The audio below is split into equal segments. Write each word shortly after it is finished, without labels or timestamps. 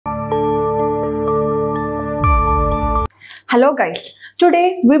Hello guys,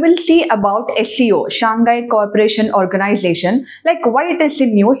 today we will see about SCO, Shanghai Cooperation Organization, like why it is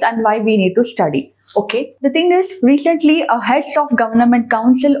in news and why we need to study. Okay, the thing is recently a heads of government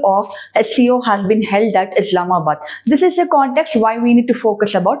council of SCO has been held at Islamabad. This is the context why we need to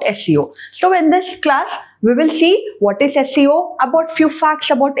focus about SCO. So in this class, we will see what is SCO, about few facts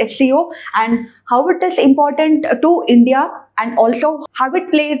about SCO and how it is important to India and also how it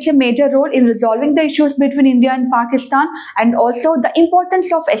plays a major role in resolving the issues between India and Pakistan and also the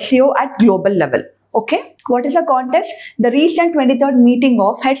importance of SCO at global level. Okay, what is the context? The recent 23rd meeting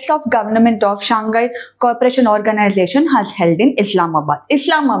of heads of government of Shanghai Cooperation Organization has held in Islamabad.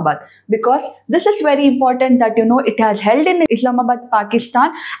 Because this is very important that it has held in Islamabad,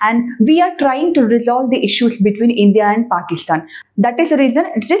 Pakistan, and we are trying to resolve the issues between India and Pakistan. That is the reason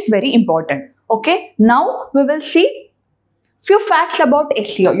it is very important. Okay, now we will see few facts about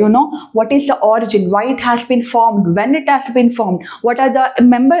SCO. What is the origin, why it has been formed, when it has been formed, who are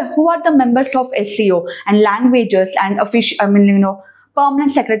the members of SCO, and languages and official,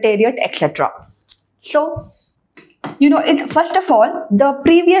 permanent secretariat, etc. So, first of all,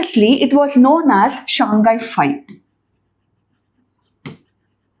 previously it was known as Shanghai 5.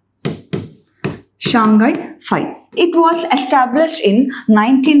 Shanghai 5. It was established in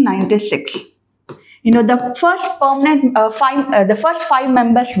 1996. The first five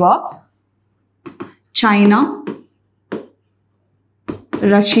members were China,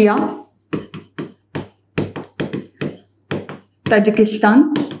 Russia,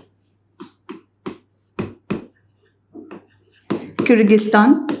 Tajikistan,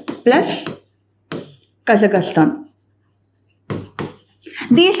 Kyrgyzstan plus Kazakhstan.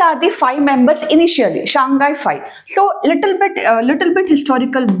 These are the five members initially, Shanghai 5. So little bit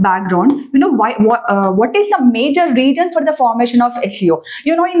historical background. What is the major reason for the formation of SCO?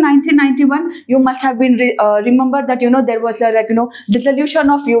 In 1991, you must have been remember that there was a dissolution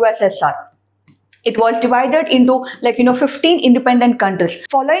of USSR. It was divided into 15 independent countries.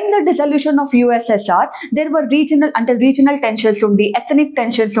 Following the dissolution of USSR, there were regional tensions undi, ethnic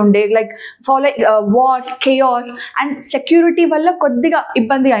tensions undi, following wars, chaos, and security valla koddiga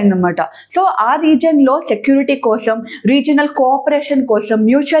ibbandi ayindannamata. So our region lo security kosam, regional cooperation kosam,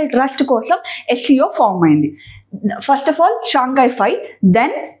 mutual trust kosam SCO form ayindi. First of all, Shanghai 5,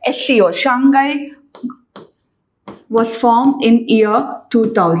 then SCO. Shanghai was formed in year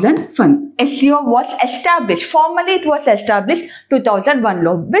 2001. SCO was established, formally it was established 2001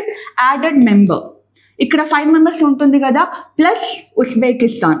 lo with added member. Ikkada 5 members untundi kada plus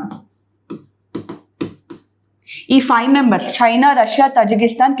Uzbekistan. Ee 5 members China, Russia,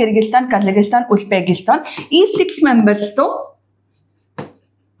 Tajikistan, Kyrgyzstan, Kazakhstan, Uzbekistan. Ee 6 members to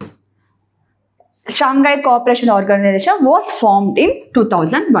Shanghai Cooperation Organization was formed in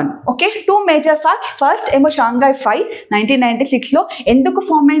 2001. Okay, two major facts. First, Shanghai 5 1996 lo enduku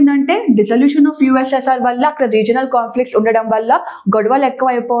form ayindante dissolution of USSR valla akkada regional conflicts undadam valla godvalu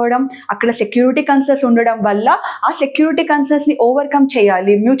ekkuva ayipovam akkada security concerns undadam valla aa security concerns ni overcome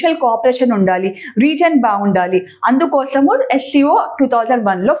cheyali, mutual cooperation undali, region baundali, andukosamu SCO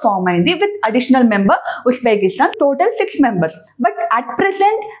 2001 lo form ayindi with additional member Uzbekistan. Total 6 members, but at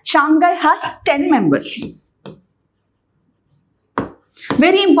present Shanghai has 10 members.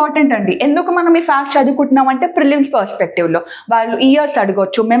 Very important అండి. ఎందుకు మనం ఈ facts చదువుకుంటున్నామంటే prelims perspective లో వాళ్ళు years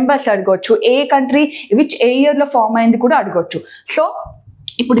అడగొచ్చు, members అడగొచ్చు, ఏ country which A year లో form అయింది కూడా అడగొచ్చు. సో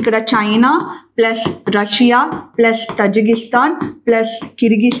ఇప్పుడు ఇక్కడ China plus Russia plus Tajikistan plus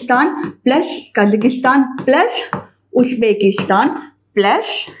Kyrgyzstan plus Kazakhstan plus Uzbekistan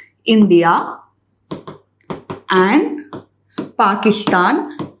plus India and Pakistan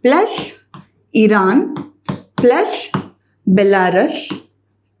plus Iran plus Belarus.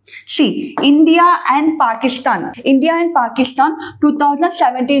 See, India and Pakistan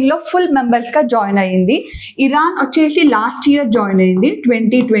 2017 lo full members ka join ayindi. Iran వచ్చేసి last year join ayindi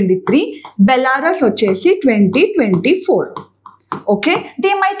 2023. Belarus వచ్చేసి 2024. Okay,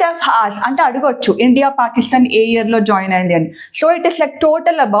 they might have asked ante అడగొచ్చు India Pakistan ఏ year లో join అయింది అని. So it is like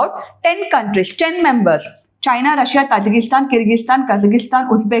total about 10 countries, 10 members. China, Russia, Tajikistan, Kyrgyzstan, Kazakhstan,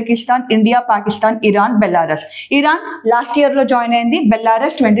 Uzbekistan, India, Pakistan, Iran, Belarus. Iran last year lo join ayindi,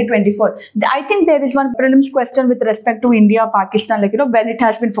 Belarus 2024. I think there is one prelims question with respect to India, Pakistan, when it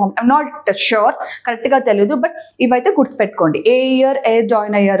has been formed. I'm not sure, correct ga teliyadu, but ivaithe gurtupettukondi. A year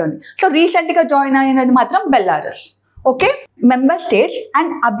join ayyar ani. So recent ga join ayyinadi matram Belarus. Okay, member states and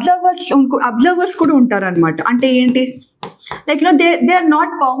observers kuda untaru anamata. Ante enti they are not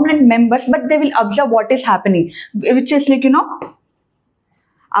permanent members, but they will observe what is happening, which is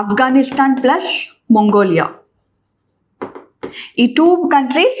Afghanistan plus Mongolia. ఈ 2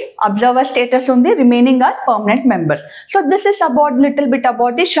 countries observer status ఉంది, remaining are permanent members. So this is about little bit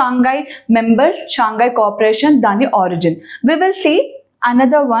about the Shanghai members, Shanghai Cooperation, దాని origin. We will see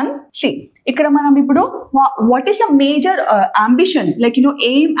another one. See, ఇక్కడ మనం ఇప్పుడు what is the major ambition, like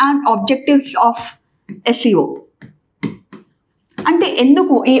aim and objectives of SCO. అంటే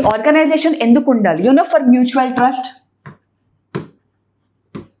ఎందుకు ఈ organisation ఎందుకు ఉండాలి? For mutual trust,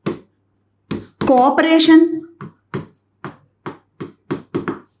 cooperation,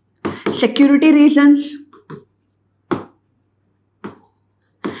 security reasons,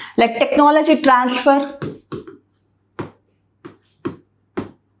 like technology transfer,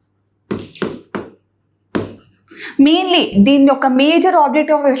 mainly దీని యొక్క మేజర్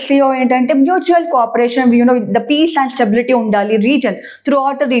ఆబ్జెక్టివ్ ఆఫ్ SCO ఏంటంటే mutual cooperation, the piece and stability ఉండాలి reason, through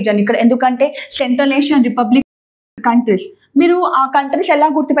out reason. ఇక్కడ ఎందుకంటే సెంట్రల్ ఏషియన్ రిపబ్లిక్ కంట్రీస్, మీరు ఆ కంట్రీస్ ఎలా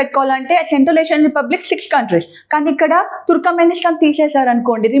గుర్తుపెట్టుకోవాలంటే సెంట్రల్ ఏషియన్ రిపబ్లిక్ 6 countries, కానీ ఇక్కడ తుర్కమెనిస్తాన్ తీసేశారు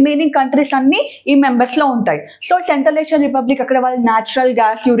అనుకోండి, రిమైనింగ్ కంట్రీస్ అన్ని ఈ మెంబర్స్లో ఉంటాయి. సో సెంట్రల్ ఏషియన్ రిపబ్లిక్ అక్కడ వాళ్ళు న్యాచురల్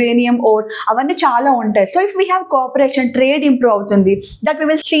గ్యాస్, యురేనియం ఓర్ అవన్నీ చాలా ఉంటాయి. So if we have cooperation, trade improve అవుతుంది. That we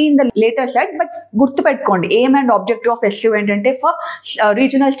will see in the later set. But గుర్తుపెట్టుకోండి, aim and objective of SCO ఏంటంటే for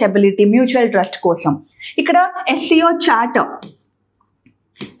regional stability, mutual trust కోసం. ఇక్కడ SCO చార్టర్,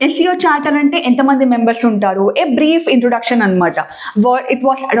 SCO చార్టర్ అంటే ఎంతమంది మెంబర్స్ ఉంటారు, a brief introduction అనమాట. It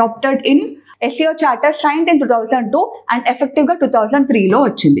was adapted in SCO charter signed in 2002 and ఎఫెక్టివ్గా 2003లో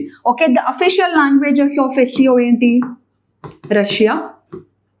వచ్చింది. Okay, the official languages of SCO ఏంటి? Russia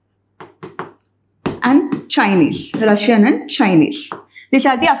and Chinese, Russian and Chinese. These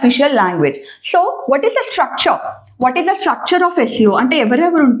are the official language. So what is the structure? What is the structure of SCO? అంటే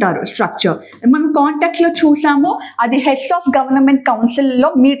ఎవరెవరు ఉంటారు structure? మనం కాంటాక్ట్స్లో చూసాము, అది heads of government కౌన్సిల్లో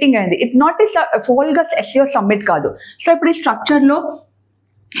meeting అయింది. It not is ఫోల్గా SCO summit కాదు. So ఇప్పుడు ఈ స్ట్రక్చర్లో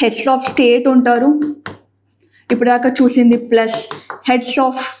హెడ్స్ ఆఫ్ స్టేట్ ఉంటారు, ఇప్పుడు దాకా చూసింది, plus heads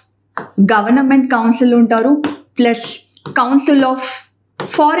of government council ఉంటారు, plus council of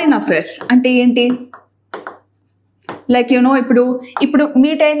foreign affairs. అంటే ఏంటి? లైక్ ఇప్పుడు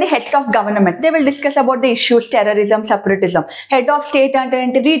మీట్ అయింది heads of government, they will discuss about the issues, terrorism, separatism. Head of state అంటే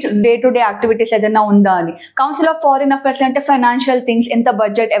ఏంటి? డే టు డే యాక్టివిటీస్ ఏదైనా ఉందా అని. కౌన్సిల్ ఆఫ్ ఫారిన్ అఫేర్స్ అంటే ఫైనాన్షియల్ థింగ్స్, ఎంత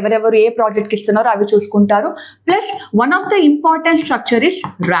బడ్జెట్, ఎవరెవరు ఏ ప్రాజెక్ట్కి ఇస్తున్నారో అవి చూసుకుంటారు. Plus one of the important structure is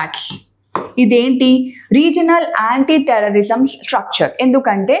rods. ఇదేంటి? Regional anti terrorism structure.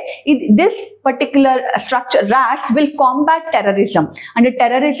 ఎందుకంటే this particular structure, rods will combat terrorism, అంటే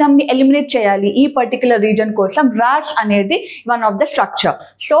టెర్రరిజంని ఎలిమినేట్ చేయాలి ఈ పర్టిక్యులర్ రీజన్ కోసం. రాట్స్ అనేది one of the structure.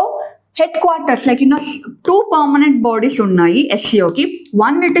 So head quarters, like 2 permanent bodies ఉన్నాయి SCOకి.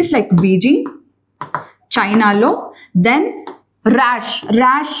 One it is like Beijing, చైనాలో. Then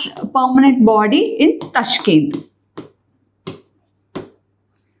rods permanent body in తష్కెంత్.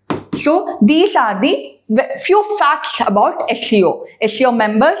 So these are the few facts about SCO. SCO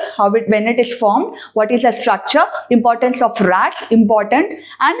members, when it is formed, what is the structure, importance of RATs, important,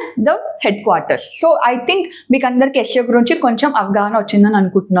 and the headquarters. So I think మీకు అందరికి SCO గురించి కొంచెం అవగాహన వచ్చిందని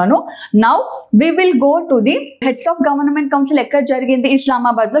అనుకుంటున్నాను. Now we will go to the heads of government council. ఎక్కడ జరిగింది?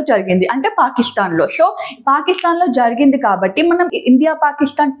 ఇస్లామాబాద్లో జరిగింది, అంటే పాకిస్తాన్లో. సో పాకిస్తాన్లో జరిగింది కాబట్టి మనం ఇండియా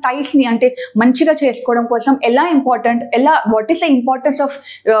పాకిస్తాన్ టైస్ని అంటే మంచిగా చేసుకోవడం కోసం what is the importance of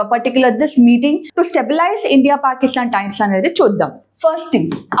particular this meeting to stabilize India Pakistan times అనేది చూద్దాం. ఫస్ట్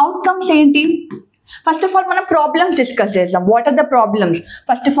థింగ్, అవుట్కమ్స్ ఏంటి? ఫస్ట్ ఆఫ్ ఆల్ మనం ప్రాబ్లమ్స్ డిస్కస్ చేద్దాం. What are the problems?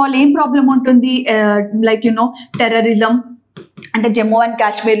 First of all ఏం ప్రాబ్లం ఉంటుంది? లైక్ టెర్రరిజం, అంటే జమ్మూ అండ్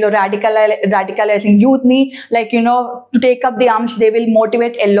కాశ్మీర్లో రాడికలైజింగ్ యూత్ని, like to take up the arms, they will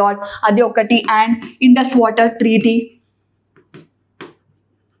motivate a lot, అది ఒకటి. And Indus water treaty,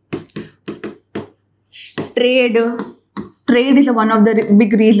 trade is one of the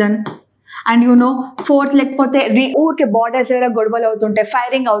big reason. And fourth, లేకపోతే ఊరికే borders దగ్గర గొడవలు అవుతుంటాయి,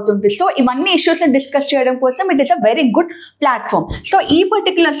 ఫైరింగ్ అవుతుంటాయి. సో ఇవన్నీ ఇష్యూస్ని డిస్కస్ చేయడం కోసం it is a very good platform. So ఈ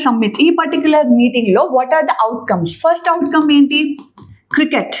పర్టికులర్ సమ్మిట్, ఈ పర్టికులర్ మీటింగ్లో what are the outcomes? First outcome ఏంటి?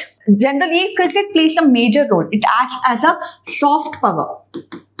 Cricket. Generally cricket place a major role. It acts as a soft power.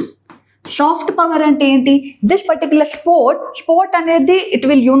 Soft power అంటే ఏంటి? This particular sport అనేది it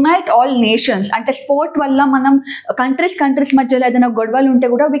will unite all nations. అంటే sport వల్ల మనం countries మధ్యలో ఏదైనా గొడవలు ఉంటే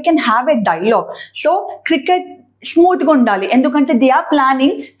కూడా we can have a dialogue. So cricket స్మూత్గా ఉండాలి, ఎందుకంటే they are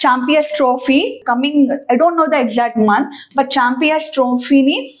planning champions trophy coming, I don't know the exact month, but champions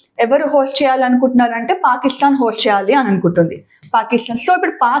ట్రోఫీని ఎవరు హోస్ట్ చేయాలనుకుంటున్నారంటే పాకిస్తాన్ హోస్ట్ చేయాలి అని అనుకుంటుంది. పాకిస్తాన్. సో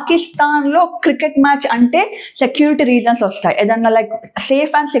ఇప్పుడు పాకిస్తాన్లో క్రికెట్ మ్యాచ్ అంటే సెక్యూరిటీ రీజన్స్ వస్తాయి. ఏదన్నా లైక్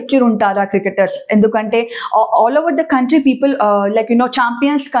సేఫ్ అండ్ సెక్యూర్ ఉంటారా క్రికెటర్స్? ఎందుకంటే all over the country people like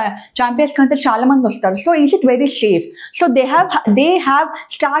champions కంటే చాలా మంది వస్తారు. So is it very safe? So they have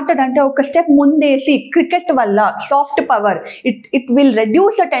started అంటే ఒక స్టెప్ ముందేసి క్రికెట్ వల్ల soft power it will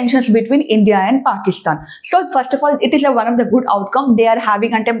reduce the tensions between India and Pakistan. So first of all it is one of the good outcome they are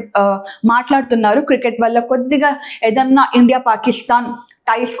having. అంటే మాట్లాడుతున్నారు cricket వల్ల కొద్దిగా ఏదన్నా India Pakistan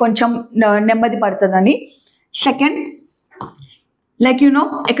టైస్ కొంచెం నెమ్మది పడుతుందని. సెకండ్, లైక్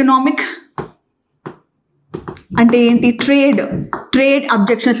ఎకనామిక్ అంటే ఏంటి? ట్రేడ్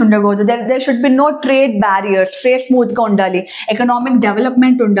అబ్జెక్షన్స్ ఉండకూడదు. There should be no trade barriers. Trade స్మూత్గా ఉండాలి. ఎకనామిక్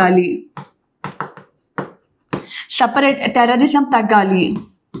డెవలప్మెంట్ ఉండాలి. టెర్రరిజం తగ్గాలి.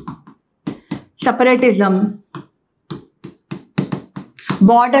 సెపరేటిజం,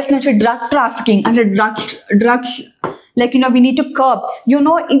 borders నుంచి డ్రగ్ ట్రాఫికింగ్ అంటే drugs like we need to curb.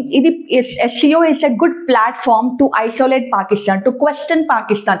 SCO is a good platform to isolate Pakistan, to question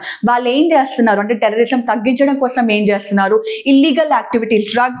Pakistan. వాళ్ళు ఏం చేస్తున్నారు అంటే టెర్రరిజం తగ్గించడం కోసం ఏం చేస్తున్నారు, illegal activities,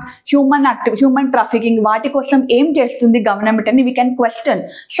 drug, human trafficking, వాటి కోసం ఏం చేస్తుంది గవర్నమెంట్ అని we can question.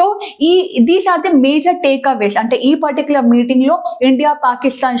 So these are the major take అవేస్. అంటే ఈ పర్టికులర్ మీటింగ్ లో ఇండియా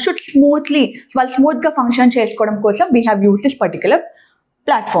పాకిస్తాన్ షుడ్ స్మూత్ గా ఫంక్షన్ చేసుకోవడం కోసం we have use this particular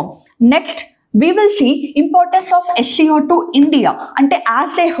platform. Next we will see importance of SCO to India. అంటే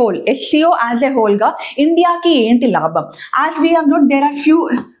as a whole, SCO as a whole గా ఇండియాకి ఏంటి లాభం? As we have known, there are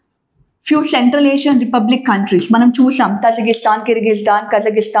few Central Asian Republic countries. మనం చూసాం Tajikistan, Kyrgyzstan,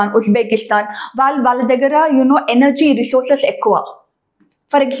 Kazakhstan, Uzbekistan. వాళ్ళ దగ్గర energy resources ఎక్కువ.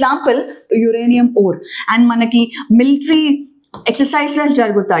 For example uranium or. And మనకి మిలిటరీ ఎక్సర్సైజెస్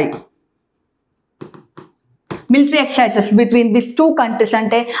జరుగుతాయి. Military exercises between these two countries,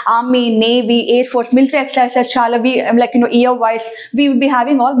 ante army, navy, air force, military exercises chala year wise we will be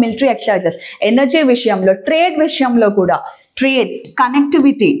having all military exercises. Energy vishayamlo, trade vishayamlo kuda, trade,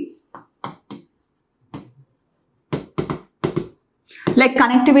 connectivity, like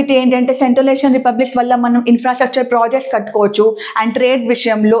connectivity ఏంటంటే central Asian republics వల్ల మనం infrastructure projects కట్టుకోవచ్చు. And trade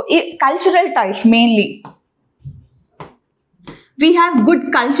విషయంలో cultural టైస్ mainly, we have good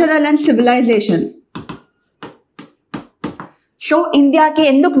cultural and civilization. So ఇండియాకి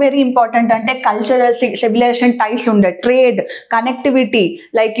ఎందుకు very important అంటే cultural civilisation టైస్ ఉండే, trade, connectivity,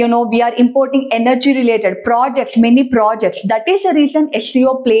 like we are importing energy related projects, many projects. That is the reason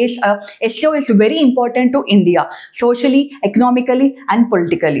SCO is very important to India, socially, economically and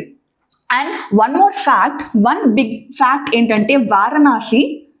politically. And one big fact ఏంటంటే Varanasi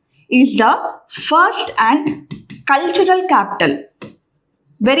is the first and cultural capital.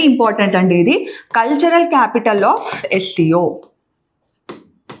 Very important అండి ఇది, cultural capital of SCO.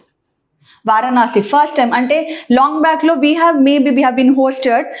 Varanasi first time అంటే long back lo we have been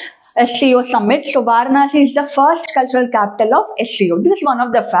hosted SCO summit. So Varanasi is the first cultural capital of SCO. This is one of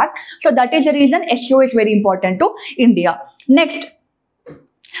the fact. So that is the reason SCO is very important to India. Next,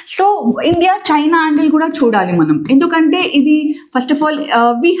 so India China angle కూడా చూడాలి మనం. ఎందుకంటే ఇది first of all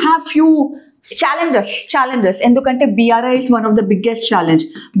we have few challenges. ఎందుకంటే BRI is one of the biggest challenge.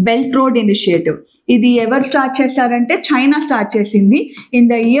 Belt Road Initiative ఇది ఎవరు start చేశారంటే China start చేసింది in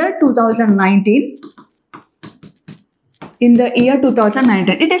the year 2019.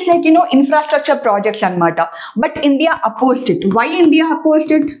 It is like infrastructure projects anamata, but India opposed it. Why India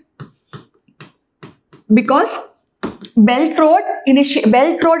opposed it? Because Belt Road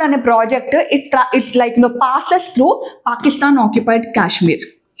అనే project it's like passes through Pakistan occupied Kashmir.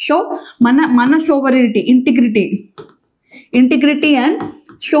 So మన sovereignty, integrity and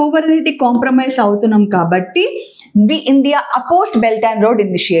sovereignty compromise అవుతున్నాం కాబట్టి India opposed Belt and Road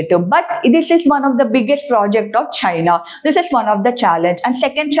Initiative. But this is one of the biggest project of China. This is one of the challenge. And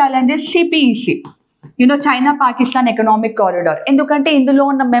second challenge is CPEC. China Pakistan Economic Corridor. ఎందుకంటే ఇందులో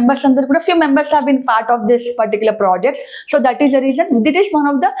ఉన్న members అందరూ కూడా few members have been part of this particular project. So that is the reason. This is one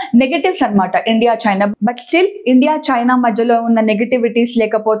of the negatives అన్నమాట India China. But still India China మధ్యలో ఉన్న negativities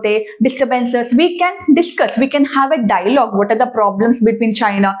లేకపోతే disturbances we can discuss. We can have a dialogue. What are the problems between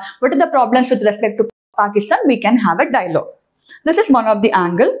China? What are the problems with respect to Pakistan? We can have a dialogue. This is one of the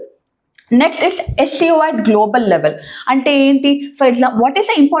angle. Next is SCO at global level. Ante enti, for example, what is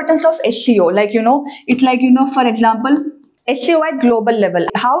the importance of SCO? Like it's like for example, SCO at global level.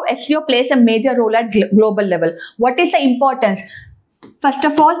 How SCO plays a major role at global level. What is the importance? First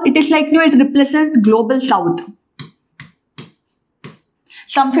of all, it is like it represents global south.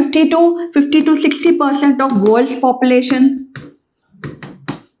 Some 50 to 60% of world's population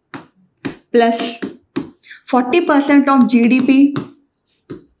plus 40% of GDP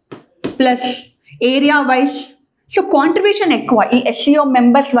plus area wise so contribution ఎక్కువ ఈ SCO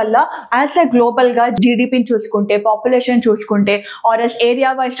members వల్ల as a గ్లోబల్గా జీడిపిని చూసుకుంటే, population చూసుకుంటే, are yes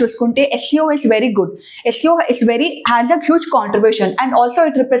area wise చూసుకుంటే SCO is very good. SCO is very has a huge contribution and also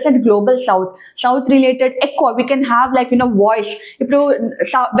it represent global south related ఎక్కువ we can have like voice. ఇప్పుడు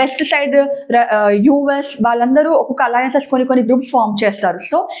west side US వాళ్ళందరూ ఒక్కొక్క alliances కొన్ని groups form చేస్తారు.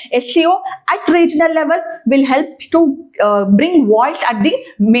 So SCO at regional level will help to bring voice at the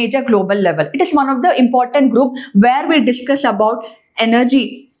major global level. It is one of the important group where we discuss about energy,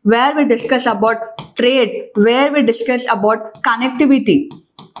 where we discuss about trade, where we discuss about connectivity,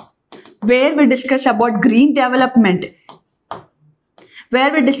 where we discuss about green development,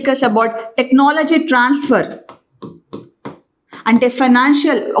 where we discuss about technology transfer. అంటే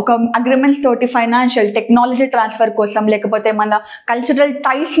financial ఒక agreements తోటి financial technology transfer కోసం లేకపోతే మన cultural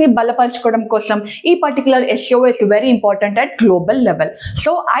టైస్ని బలపరచుకోవడం కోసం ఈ particular SCO is very important at global level.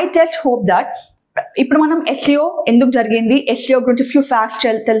 So I just hope that ఇప్పుడు మనం SCO ఎందుకు జరిగింది, SCO గురించి ఫ్యూ ఫ్యాక్ట్స్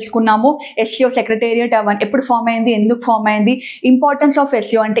తెలుసుకున్నాము. SCO సెక్రటేరియట్ ఎప్పుడు ఫామ్ అయింది, ఎందుకు ఫామ్ అయింది, ఇంపార్టెన్స్ ఆఫ్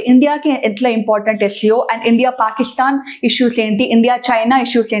SCO అంటే ఇండియాకి ఎట్లా important SCO and India Pakistan issues ఏంటి, ఇండియా చైనా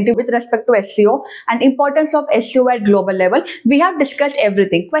ఇష్యూస్ ఏంటి with respect to SCO and importance of SCO at global level. We have discussed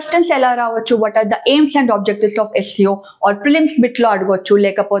everything. Questions ఎలా రావచ్చు, what are the aims and objectives of SCO are prelims బిట్లో అడగవచ్చు,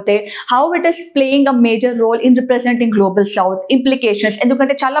 లేకపోతే how it is playing a major role in representing global south, implications,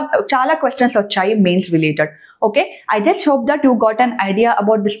 ఎందుకంటే చాలా questions వచ్చాయి mains related. Okay, I just hope that you got an idea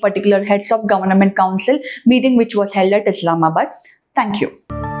about this particular Heads of Government Council meeting which was held at Islamabad. Thank you.